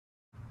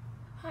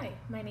Hi,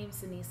 my name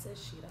is Anisa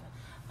Ishida.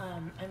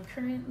 I'm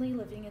currently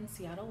living in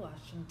Seattle,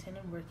 Washington,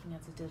 and working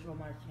as a digital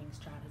marketing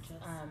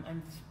strategist.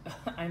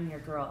 I'm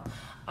your girl.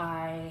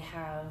 I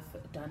have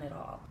done it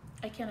all.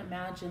 I can't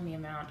imagine the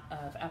amount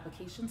of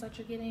applications that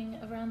you're getting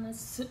around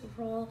this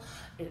role.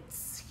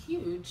 It's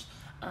huge,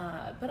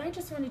 but I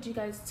just wanted you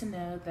guys to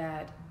know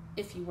that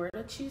if you were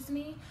to choose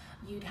me,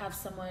 you'd have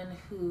someone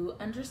who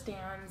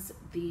understands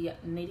the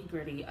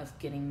nitty-gritty of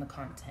getting the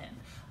content,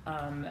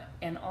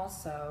 and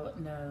also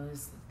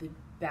knows the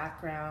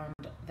background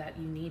that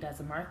you need as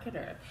a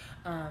marketer.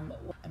 I'm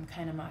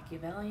kind of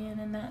Machiavellian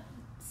in that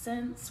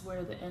sense,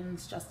 where the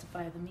ends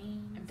justify the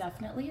means. I'm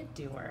definitely a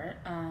doer.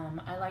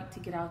 I like to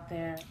get out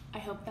there. I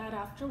hope that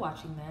after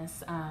watching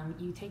this,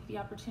 you take the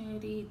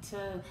opportunity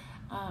to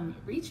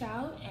reach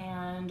out,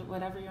 and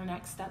whatever your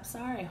next steps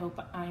are, I hope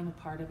I'm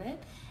a part of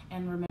it.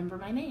 And remember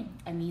my name,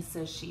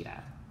 Anisa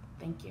Ishida.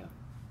 Thank you.